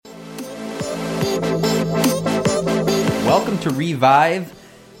Welcome to Revive,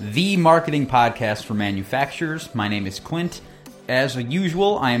 the marketing podcast for manufacturers. My name is Clint. As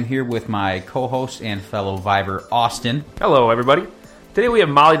usual, I am here with my co-host and fellow Viver, Austin. Hello, everybody. Today we have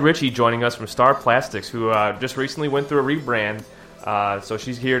Molly Ritchie joining us from Star Plastics, who just recently went through a rebrand. So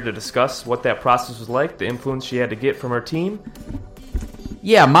she's here to discuss what that process was like, the influence she had to get from her team.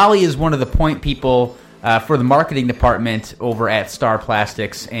 Yeah, Molly is one of the point people for the marketing department over at Star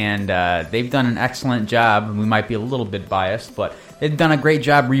Plastics, and they've done an excellent job. We might be a little bit biased, but they've done a great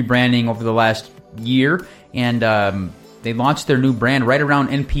job rebranding over the last year, and they launched their new brand right around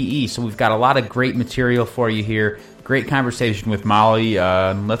NPE, so we've got a lot of great material for you here. Great conversation with Molly.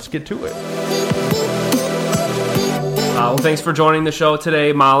 Let's get to it. Well, thanks for joining the show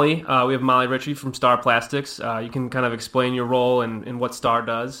today, Molly. We have Molly Ritchie from Star Plastics. You can kind of explain your role and what Star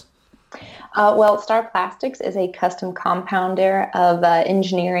does. Well, Star Plastics is a custom compounder of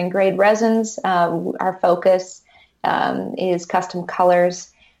engineering-grade resins. Our focus is custom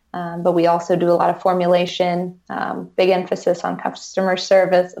colors, but we also do a lot of formulation, big emphasis on customer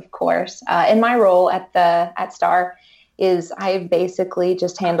service, of course. And my role at Star is I basically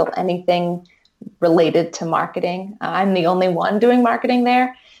just handle anything related to marketing. I'm the only one doing marketing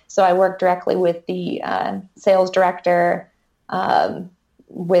there, so I work directly with the sales director,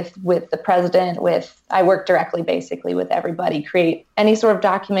 with the president. I work directly basically with everybody, create any sort of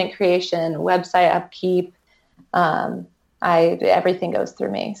document creation, website upkeep. Everything goes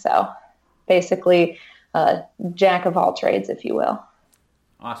through me. So basically jack of all trades, if you will.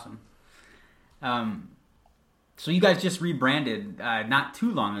 Awesome. So you guys just rebranded not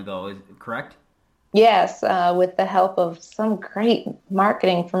too long ago, correct? Yes, with the help of some great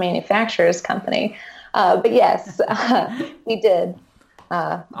marketing for manufacturers company. But yes, we did.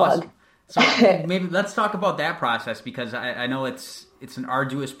 Plug. Awesome. So maybe let's talk about that process, because I know it's an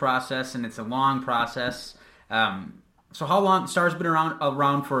arduous process and it's a long process. So how long? Star's been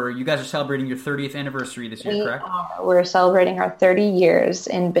around for, you guys are celebrating your 30th anniversary this year, correct? We're celebrating our 30 years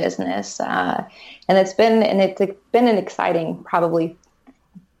in business, and it's been an exciting probably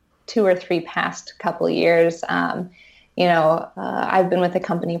 2 or 3 past couple of years. I've been with the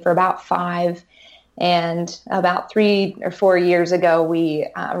company for about 5. And about 3 or 4 years ago, we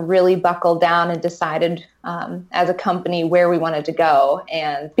really buckled down and decided as a company where we wanted to go,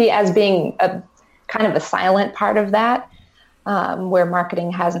 and being a kind of a silent part of that, where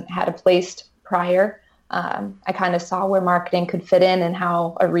marketing hasn't had a place prior. I kind of saw where marketing could fit in and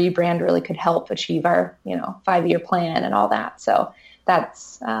how a rebrand really could help achieve our 5-year plan and all that. So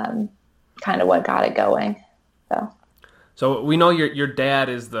that's kind of what got it going. So we know your dad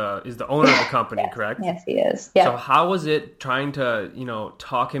is the owner of the company, yes, correct? Yes, he is. Yeah. So how was it trying to,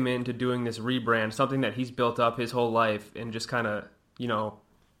 talk him into doing this rebrand, something that he's built up his whole life, and just kind of,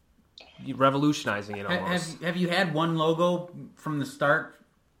 revolutionizing it almost? Have you had one logo from the start?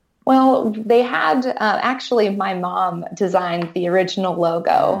 Well, they had, actually my mom designed the original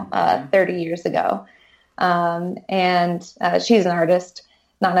logo 30 years ago. And she's an artist.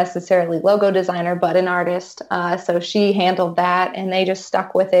 Not necessarily logo designer, but an artist. So she handled that, and they just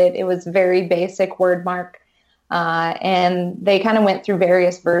stuck with it. It was very basic wordmark. And they kind of went through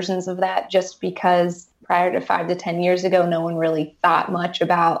various versions of that, just because prior to 5 to 10 years ago, no one really thought much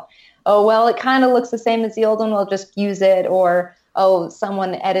about, oh, well, it kind of looks the same as the old one, we'll just use it. Or, oh,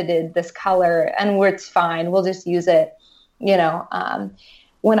 someone edited this color and it's fine, we'll just use it.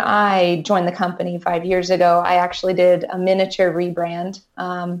 When I joined the company 5 years ago, I actually did a miniature rebrand.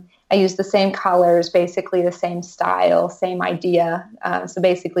 I used the same colors, basically the same style, same idea. So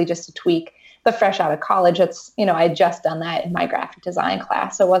basically just a tweak. But fresh out of college, I had just done that in my graphic design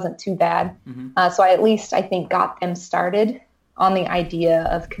class, so it wasn't too bad. Mm-hmm. So I at least, I think, got them started on the idea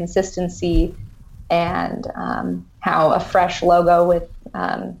of consistency and how a fresh logo with,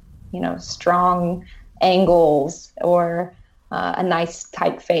 strong angles or a nice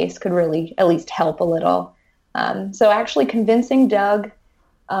typeface could really at least help a little. So actually convincing Doug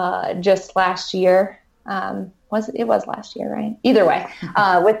just last year, it was last year, right? Either way,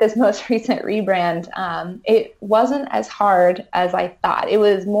 with this most recent rebrand, it wasn't as hard as I thought. It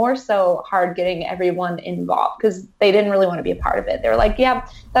was more so hard getting everyone involved, because they didn't really want to be a part of it. They were like, yeah,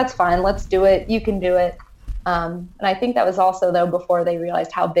 that's fine. Let's do it. You can do it. And I think that was also, though, before they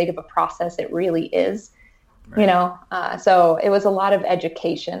realized how big of a process it really is. Right. So it was a lot of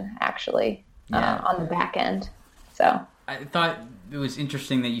education, actually, on the back end. So I thought it was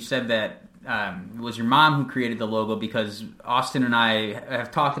interesting that you said that it was your mom who created the logo, because Austin and I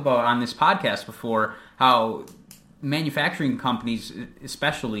have talked about on this podcast before how manufacturing companies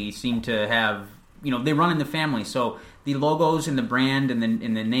especially seem to have they run in the family. So the logos and the brand and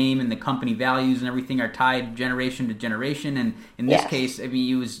the name and the company values and everything are tied generation to generation. And in this case, I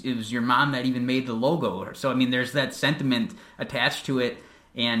mean, it was your mom that even made the logo. So I mean, there's that sentiment attached to it,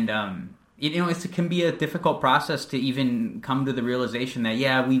 and it can be a difficult process to even come to the realization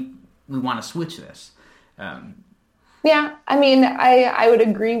that we want to switch this. Yeah, I mean, I would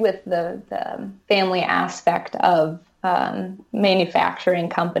agree with the family aspect of manufacturing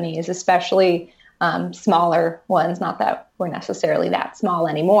companies, especially smaller ones. Not that we're necessarily that small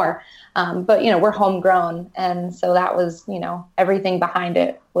anymore, but we're homegrown, and so that was everything behind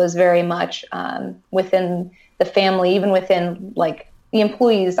it was very much within the family, even within like the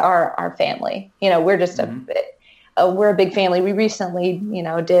employees are our family. We're just we're a big family. We recently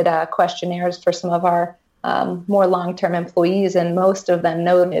did questionnaires for some of our more long-term employees, and most of them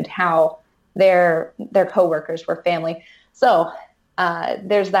noted how their coworkers were family. So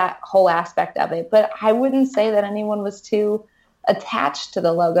there's that whole aspect of it. But I wouldn't say that anyone was too attached to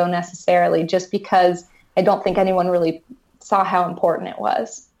the logo necessarily, just because I don't think anyone really saw how important it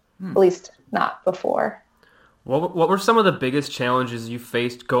was, at least not before. What were some of the biggest challenges you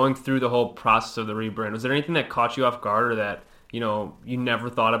faced going through the whole process of the rebrand? Was there anything that caught you off guard, or that you never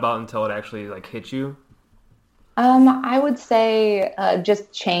thought about until it actually hit you? I would say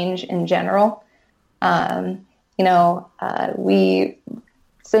just change in general.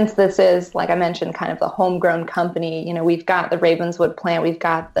 Since this is, like I mentioned, kind of the homegrown company, we've got the Ravenswood plant, we've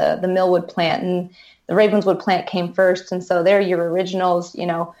got the Millwood plant, and the Ravenswood plant came first. And so they're your originals.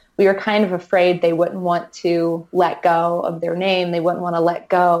 We were kind of afraid they wouldn't want to let go of their name. They wouldn't want to let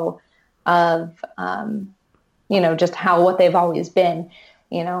go of, just what they've always been.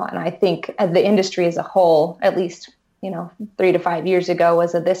 And I think the industry as a whole, at least, 3 to 5 years ago,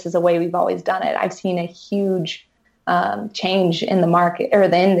 was that this is the way we've always done it. I've seen a huge change in the market, or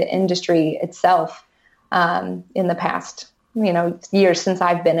in the industry itself, in the past, years since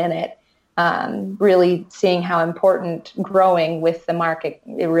I've been in it. Really seeing how important growing with the market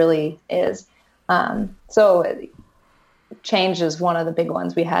it really is. So change is one of the big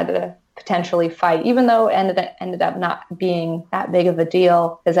ones we had to potentially fight, even though it ended up not being that big of a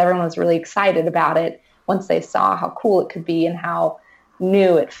deal, because everyone was really excited about it once they saw how cool it could be and how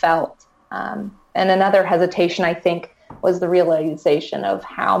new it felt. And another hesitation, I think, was the realization of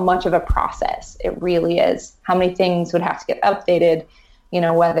how much of a process it really is, how many things would have to get updated,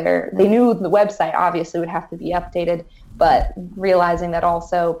 whether they knew the website obviously would have to be updated, but realizing that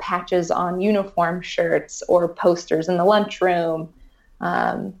also patches on uniform shirts or posters in the lunchroom,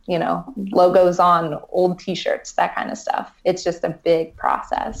 logos on old T-shirts, that kind of stuff. It's just a big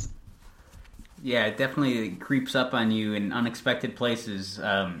process. Yeah, it definitely creeps up on you in unexpected places.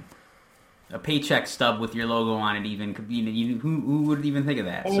 A paycheck stub with your logo on it even could be, who would even think of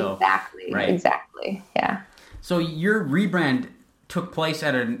that? Exactly, so, right. Exactly, yeah. So your rebrand took place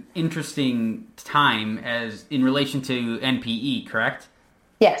at an interesting time as in relation to NPE, correct?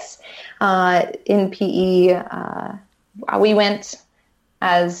 Yes. In PE, we went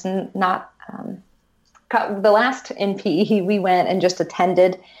as not the last NPE, we went and just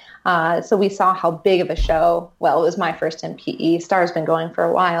attended. So we saw how big of a show. Well, it was my first NPE. Star's been going for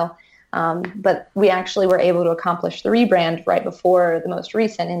a while. But we actually were able to accomplish the rebrand right before the most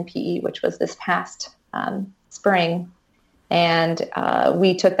recent NPE, which was this past spring. And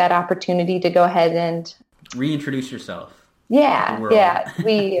we took that opportunity to go ahead and reintroduce yourself. Yeah.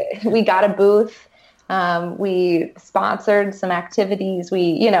 We got a booth. We sponsored some activities.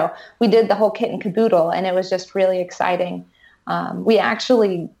 We did the whole kit and caboodle, and it was just really exciting. We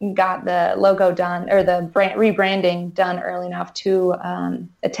actually got the logo done, or the rebranding done early enough to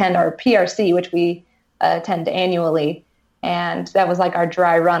attend our PRC, which we attend annually. And that was like our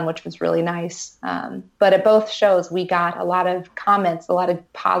dry run, which was really nice. But at both shows, we got a lot of comments, a lot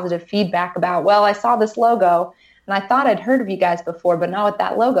of positive feedback about, well, I saw this logo, and I thought I'd heard of you guys before, but not with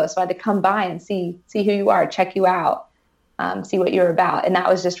that logo. So I had to come by and see who you are, check you out, see what you're about. And that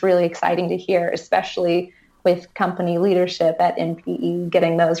was just really exciting to hear, especially with company leadership at NPE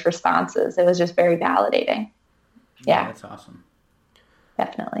getting those responses. It was just very validating. Yeah, that's awesome.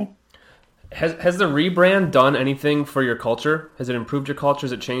 Definitely. Has the rebrand done anything for your culture? Has it improved your culture?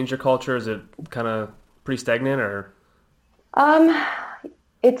 Has it changed your culture? Is it kind of pretty stagnant, or?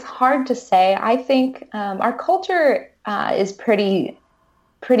 It's hard to say. I think our culture is pretty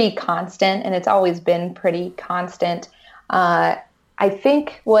constant, and it's always been pretty constant. I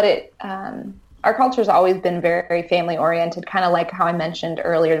think our culture's always been very, very family oriented, kind of like how I mentioned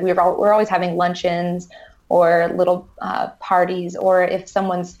earlier. We're always having luncheons or little parties, or if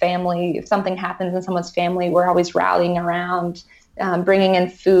something happens in someone's family, we're always rallying around bringing in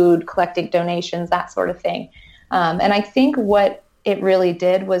food, collecting donations, that sort of thing. And I think what it really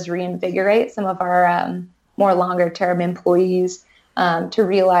did was reinvigorate some of our more longer-term employees to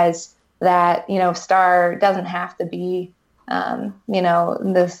realize that, STAR doesn't have to be,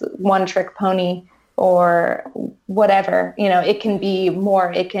 this one-trick pony or whatever. It can be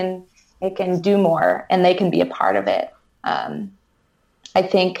more. It can do more, and they can be a part of it. I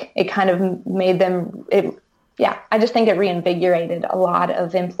think it kind of made them. I just think it reinvigorated a lot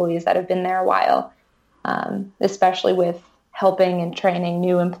of employees that have been there a while, especially with helping and training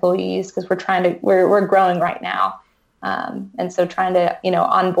new employees, because we're growing right now. And so trying to,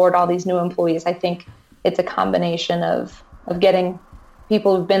 onboard all these new employees, I think it's a combination of getting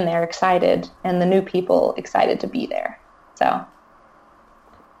people who've been there excited and the new people excited to be there. So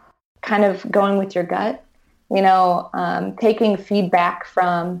kind of going with your gut, taking feedback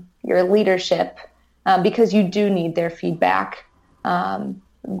from your leadership, because you do need their feedback,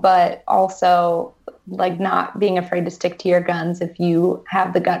 but also like not being afraid to stick to your guns if you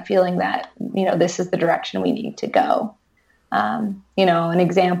have the gut feeling that, this is the direction we need to go. An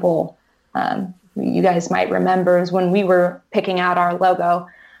example you guys might remember is when we were picking out our logo,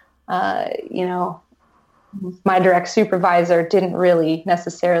 my direct supervisor didn't really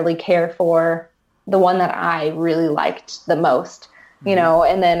necessarily care for the one that I really liked the most,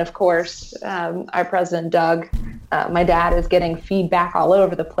 and then of course, our president, Doug, my dad, is getting feedback all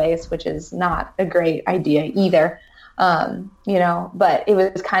over the place, which is not a great idea either. But it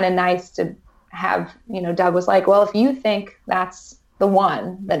was kind of nice to have, Doug was like, well, if you think that's the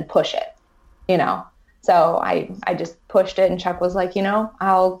one, then push it, So I just pushed it, and Chuck was like,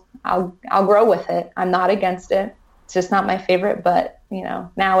 I'll grow with it. I'm not against it. It's just not my favorite, but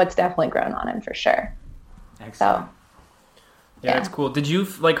now it's definitely grown on him for sure. Excellent. So, yeah, that's cool. Did you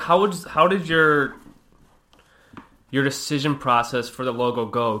how did your decision process for the logo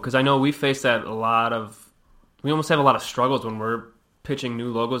go? Because I know we face that we almost have a lot of struggles when we're pitching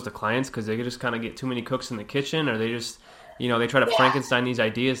new logos to clients, because they just kind of get too many cooks in the kitchen, or they just, they try to Frankenstein these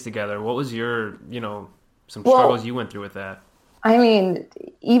ideas together. What was your, some struggles you went through with that? I mean,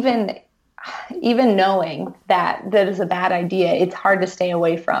 even knowing that is a bad idea, it's hard to stay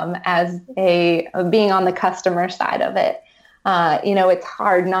away from as being on the customer side of it. It's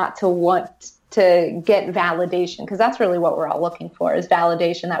hard not to want to get validation, because that's really what we're all looking for, is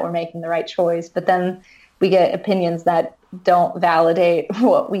validation that we're making the right choice. But then we get opinions that don't validate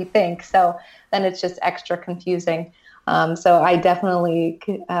what we think. So then it's just extra confusing. So I definitely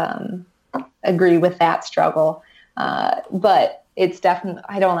agree with that struggle. But it's definitely,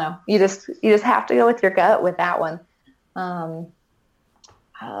 I don't know. You just have to go with your gut with that one. What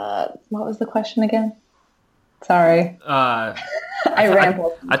was the question again? Sorry. I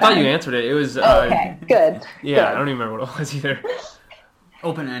rambled. I thought you answered it. It was okay. Good. Yeah, Good. I don't even remember what it was either.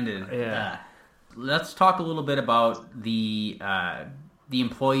 Open-ended. Yeah. Let's talk a little bit about the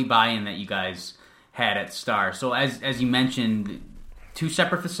employee buy-in that you guys had at Star. So as you mentioned, 2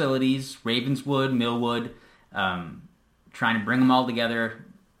 separate facilities, Ravenswood, Millwood, trying to bring them all together.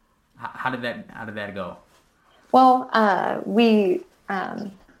 How did that go? Well, we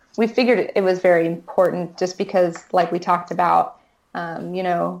figured it was very important, just because, like we talked about,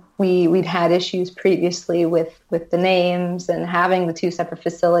 we'd had issues previously with the names and having the 2 separate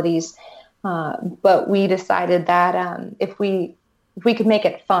facilities. But we decided that if we could make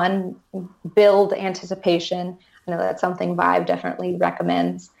it fun, build anticipation. I know that's something Vibe definitely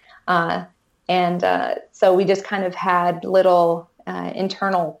recommends. So we just kind of had little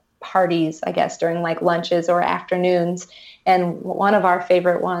internal parties, I guess, during like lunches or afternoons. And one of our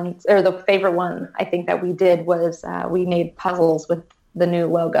favorite ones, or the favorite one I think that we did, was we made puzzles with the new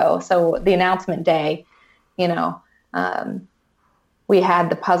logo. So the announcement day, we had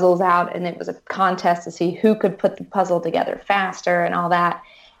the puzzles out, and it was a contest to see who could put the puzzle together faster and all that.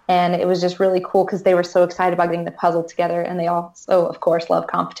 And it was just really cool, because they were so excited about getting the puzzle together. And they also, of course, love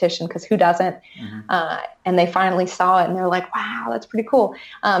competition, because who doesn't? Mm-hmm. And they finally saw it, and they're like, wow, that's pretty cool.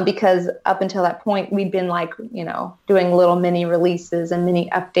 Because up until that point, we'd been like, doing little mini releases and mini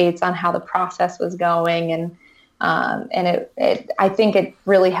updates on how the process was going. And I think it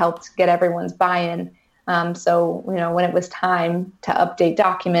really helped get everyone's buy-in. So, when it was time to update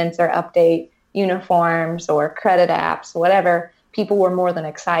documents or update uniforms or credit apps, whatever, people were more than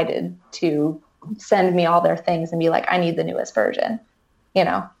excited to send me all their things and be like, I need the newest version,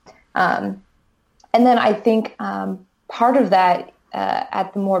 And then I think part of that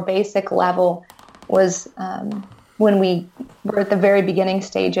at the more basic level was when we were at the very beginning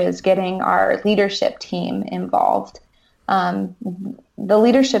stages, getting our leadership team involved. The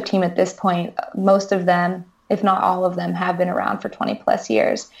leadership team at this point, most of them, if not all of them, have been around for 20 plus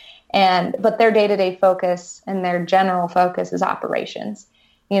years. But their day-to-day focus and their general focus is operations.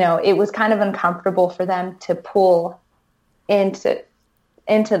 It was kind of uncomfortable for them to pull into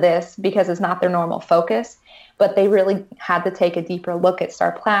this because it's not their normal focus, but they really had to take a deeper look at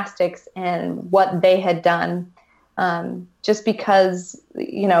Star Plastics and what they had done, just because,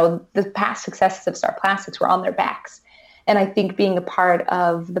 the past successes of Star Plastics were on their backs. And I think being a part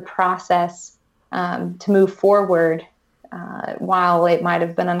of the process to move forward, while it might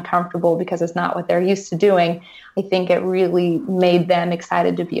have been uncomfortable because it's not what they're used to doing, I think it really made them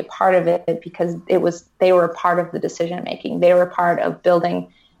excited to be a part of it because they were a part of the decision making. They were a part of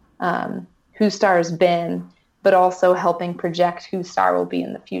building who Star's been, but also helping project who Star will be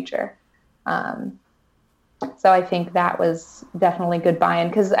in the future. So I think that was definitely good buy-in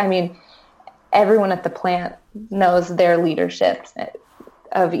because, everyone at the plant knows their leadership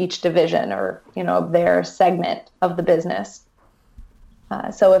of each division or, their segment of the business.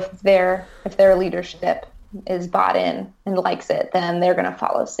 So if their leadership is bought in and likes it, then they're going to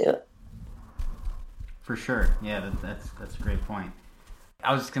follow suit. For sure. Yeah, that's a great point.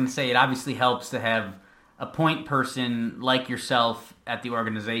 I was just going to say it obviously helps to have a point person like yourself at the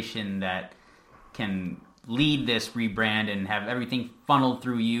organization that can lead this rebrand and have everything funneled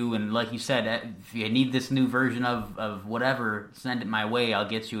through you. And like you said, if you need this new version of whatever, send it my way. I'll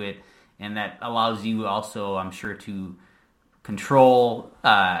get you it. And that allows you also, I'm sure, to control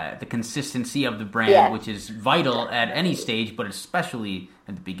the consistency of the brand, which is vital at any stage, but especially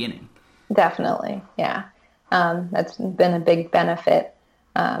at the beginning. Definitely, yeah. That's been a big benefit.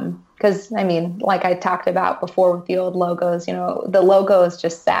 Because, like I talked about before with the old logos, the logos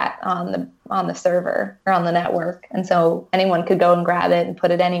just sat on the server or on the network. And so anyone could go and grab it and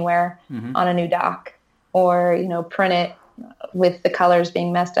put it anywhere on a new dock or, print it with the colors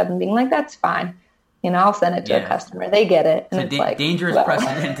being messed up and being like, that's fine. I'll send it to a customer. They get it. And it's like dangerous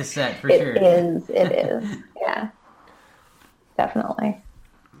precedent to set for sure. It is. Yeah, definitely.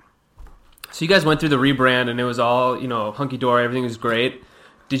 So you guys went through the rebrand and it was all, hunky-dory. Everything was great.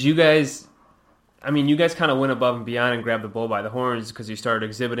 Did you guys, you guys kind of went above and beyond and grabbed the bull by the horns because you started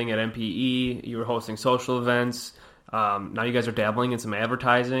exhibiting at MPE, you were hosting social events, now you guys are dabbling in some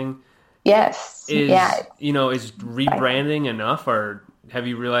advertising. Yes. Is rebranding enough, or have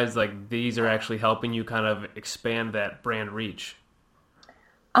you realized like these are actually helping you kind of expand that brand reach?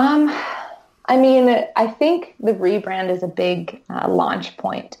 I think the rebrand is a big launch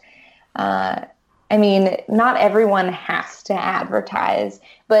point. Not everyone has to advertise,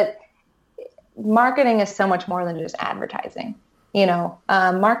 but marketing is so much more than just advertising.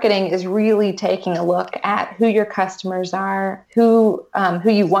 Marketing is really taking a look at who your customers are, who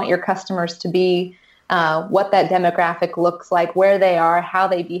you want your customers to be, what that demographic looks like, where they are, how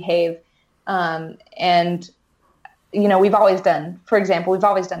they behave. We've always done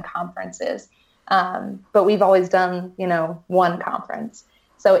conferences, but we've always done, one conference.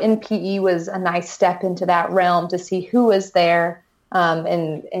 So NPE was a nice step into that realm to see who was there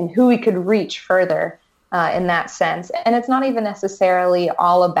and who we could reach further in that sense. And it's not even necessarily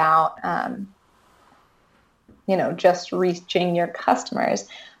all about, just reaching your customers.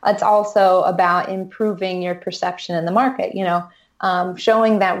 It's also about improving your perception in the market,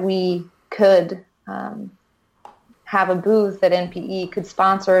 showing that we could have a booth at NPE, could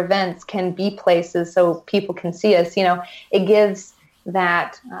sponsor events, can be places so people can see us. It gives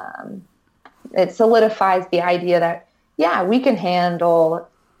that it solidifies the idea that we can handle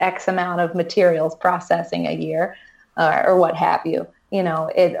X amount of materials processing a year or what have you.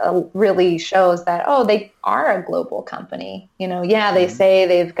 It really shows that they are a global company. They say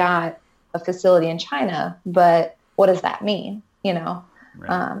they've got a facility in China, but what does that mean?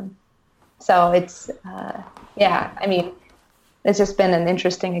 Right. So it's it's just been an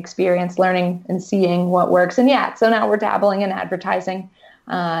interesting experience learning and seeing what works. And so now we're dabbling in advertising,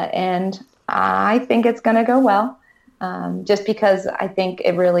 and I think it's going to go well, just because I think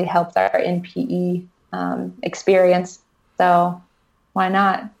it really helps our NPE experience. So why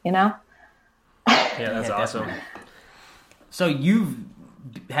not, Yeah, that's awesome. Definitely. So you've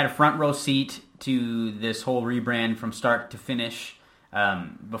had a front row seat to this whole rebrand from start to finish,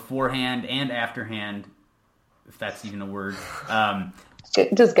 beforehand and afterhand, if that's even a word.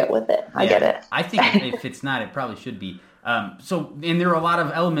 Just go with it. I get it. I think if it's not, it probably should be. And there are a lot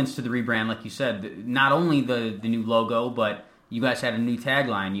of elements to the rebrand, like you said. Not only the new logo, but you guys had a new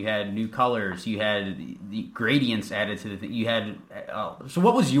tagline. You had new colors. You had the gradients added to the thing. You had. So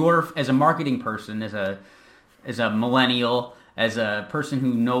what was as a marketing person, as a millennial, as a person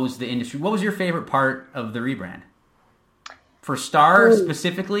who knows the industry, what was your favorite part of the rebrand? for Star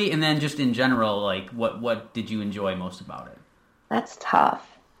specifically, and then just in general, like what did you enjoy most about it? That's tough.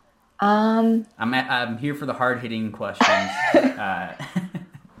 I'm here for the hard-hitting questions.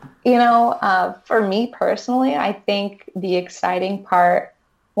 For me personally, I think the exciting part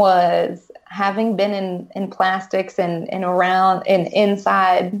was having been in plastics and around and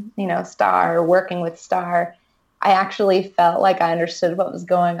inside, Star, working with Star. I actually felt like I understood what was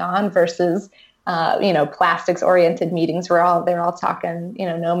going on versus plastics oriented meetings where they're all talking,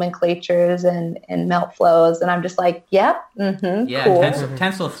 nomenclatures and melt flows. And I'm just like, yep. Yeah. Cool.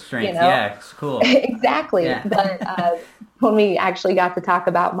 Tensile strength. Yeah. It's cool. Exactly. Yeah. But when we actually got to talk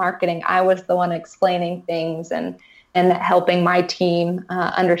about marketing, I was the one explaining things and helping my team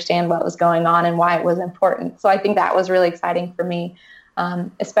understand what was going on and why it was important. So I think that was really exciting for me,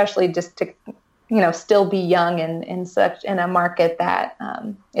 especially just to, still be young in a market that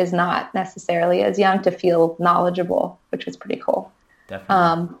is not necessarily as young, to feel knowledgeable, which was pretty cool.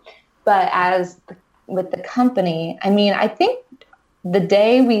 Definitely. But with the company, I think the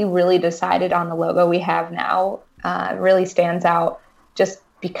day we really decided on the logo we have now really stands out just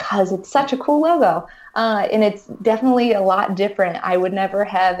because it's such a cool logo. And it's definitely a lot different. I would never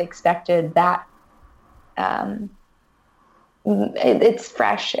have expected that. It's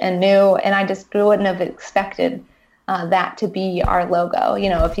fresh and new, and I just wouldn't have expected that to be our logo.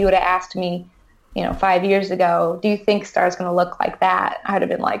 If you would have asked me, 5 years ago, do you think Star's going to look like that? I would have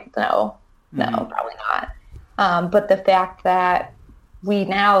been like, no, probably not. But the fact that we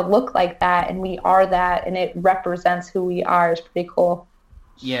now look like that and we are that and it represents who we are is pretty cool.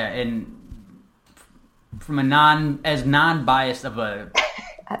 Yeah, and from a non-biased of a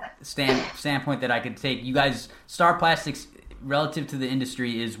standpoint that I could take, you guys, Star Plastics, relative to the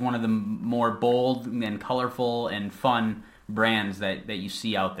industry, is one of the more bold and colorful and fun brands that you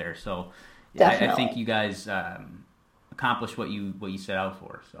see out there. So I think you guys accomplished what you set out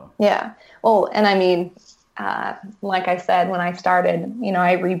for. So yeah, well, and like I said, when I started,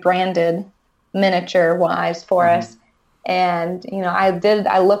 I rebranded Miniature Wise for us. And,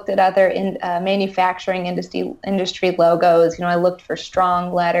 I looked at other manufacturing industry logos. I looked for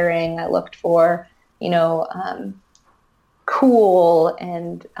strong lettering. I looked for, cool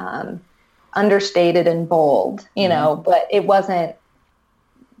and understated and bold, but it wasn't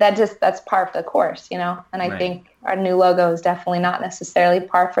that's par for the course, and I think our new logo is definitely not necessarily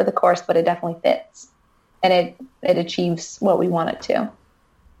par for the course, but it definitely fits and it achieves what we want it to.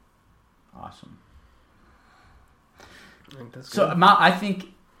 Awesome. So, I think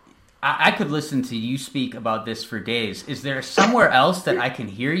I could listen to you speak about this for days. Is there somewhere else that I can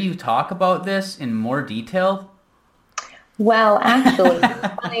hear you talk about this in more detail? Well, actually,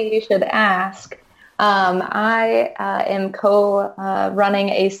 it's funny you should ask. I am running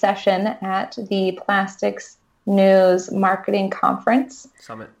a session at the Plastics News Marketing Conference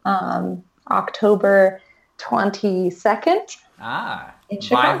Summit, October 22nd. In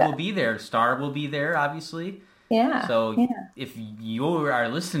Chicago. Vibe will be there. Star will be there, obviously. Yeah. So if you are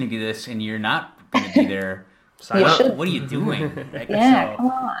listening to this and you're not going to be there, what are you doing?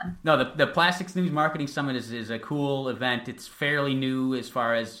 Come on. No, the Plastics News Marketing Summit is a cool event. It's fairly new as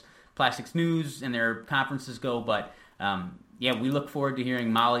far as Plastics News and their conferences go, but we look forward to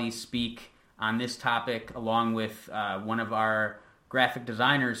hearing Molly speak on this topic along with one of our graphic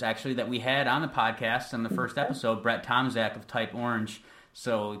designers, actually, that we had on the podcast on the first episode, Brett Tomczak of Type Orange.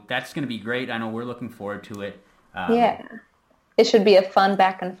 So that's going to be great. I know we're looking forward to it. It should be a fun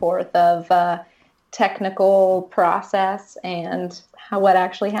back and forth of technical process and what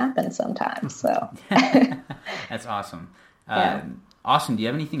actually happens sometimes. So that's awesome. Austin, do you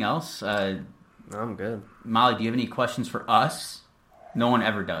have anything else? No, I'm good. Molly, do you have any questions for us? No one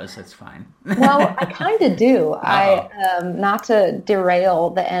ever does. That's fine. Well, I kind of do. I not to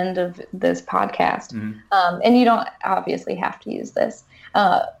derail the end of this podcast, and you don't obviously have to use this.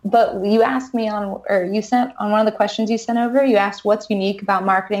 But you asked me you sent on one of the questions you sent over, you asked what's unique about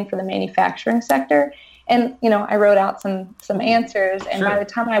marketing for the manufacturing sector. And, I wrote out some answers. And by the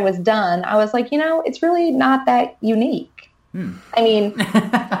time I was done, I was like, it's really not that unique. I mean,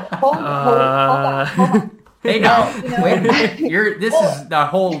 hold on. Hey, now, wait a minute. This is the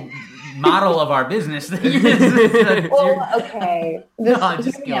whole model of our business. Okay.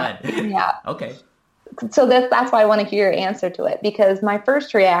 Just go ahead. Yeah. Okay. So that's why I want to hear your answer to it, because my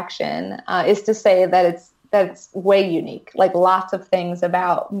first reaction is to say that it's way unique. Like lots of things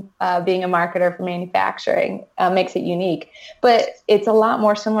about being a marketer for manufacturing makes it unique, but it's a lot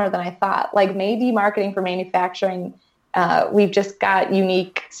more similar than I thought. Like maybe marketing for manufacturing, we've just got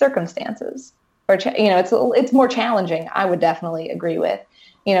unique circumstances, or it's more challenging. I would definitely agree with.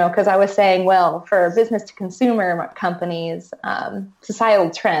 because I was saying, well, for business to consumer companies, societal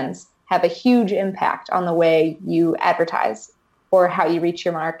trends have a huge impact on the way you advertise or how you reach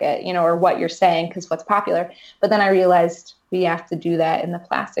your market, or what you're saying, because what's popular. But then I realized we have to do that in the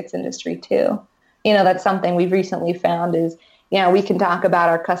plastics industry too. That's something we've recently found is, we can talk about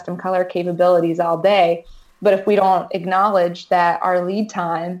our custom color capabilities all day, but if we don't acknowledge that our lead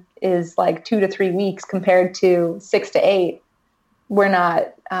time is like 2 to 3 weeks compared to 6 to 8, we're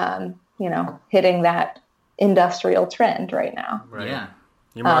not, hitting that industrial trend right now. Right. Yeah.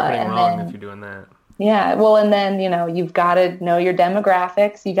 You're marketing wrong if you're doing that. Yeah. Well, and then, you've got to know your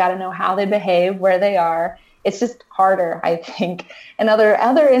demographics. You got to know how they behave, where they are. It's just harder, I think. And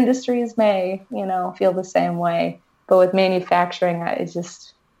other industries may, feel the same way. But with manufacturing, it's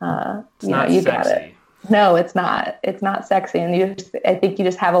just, it's not sexy. Got it. No, it's not. It's not sexy. And I think you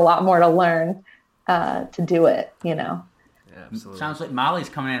just have a lot more to learn to do it, Yeah, absolutely. Sounds like Molly's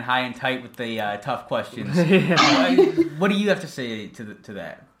coming in high and tight with the tough questions. What do you have to say to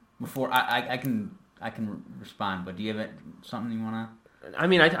that? Before I can respond, but do you have something you want to? I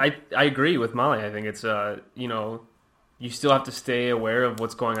mean, I agree with Molly. I think it's you still have to stay aware of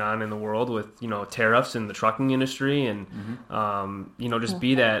what's going on in the world with tariffs in the trucking industry, and just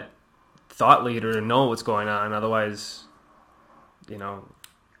be that thought leader and know what's going on. Otherwise,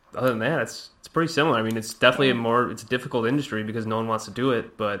 other than that, it's pretty similar. I mean, it's definitely it's a difficult industry because no one wants to do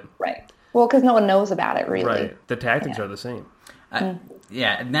it, but right. Well, because no one knows about it, really. Right. The tactics are the same.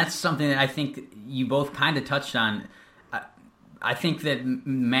 Yeah, and that's something that I think you both kind of touched on. I think that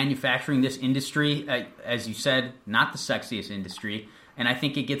manufacturing this industry, as you said, not the sexiest industry, and I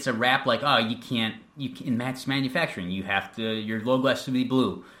think it gets a rap like, oh, you can't match manufacturing. You have to, your logo has to be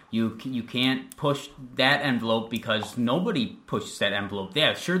blue. You can't push that envelope because nobody pushes that envelope.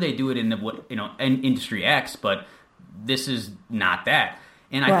 Yeah, sure they do it in in industry X, but this is not that.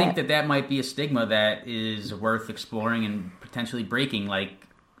 And I think that might be a stigma that is worth exploring and potentially breaking, like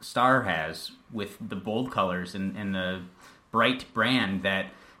Star has with the bold colors and the bright brand that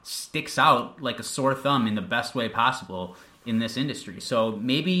sticks out like a sore thumb in the best way possible in this industry. So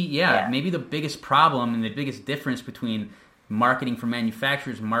maybe the biggest problem and the biggest difference between marketing for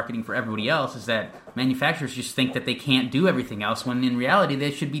manufacturers and marketing for everybody else is that manufacturers just think that they can't do everything else when in reality they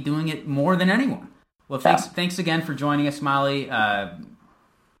should be doing it more than anyone. Well, thanks again for joining us, Molly.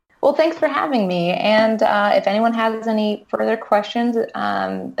 Well, thanks for having me. And if anyone has any further questions,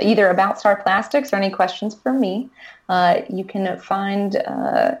 either about Star Plastics or any questions for me, you can find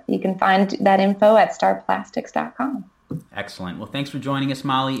that info at starplastics.com. Excellent. Well, thanks for joining us,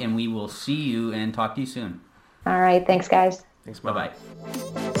 Molly, and we will see you and talk to you soon. All right. Thanks, guys. Thanks, Molly. Bye-bye.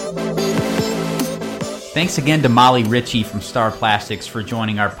 Thanks again to Molly Ritchie from Star Plastics for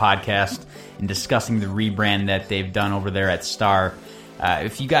joining our podcast and discussing the rebrand that they've done over there at Star.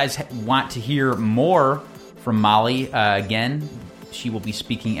 If you guys want to hear more from Molly, again, she will be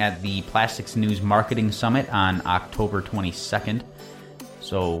speaking at the Plastics News Marketing Summit on October 22nd.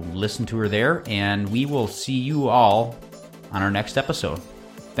 So listen to her there, and we will see you all on our next episode.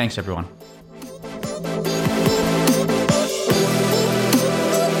 Thanks, everyone.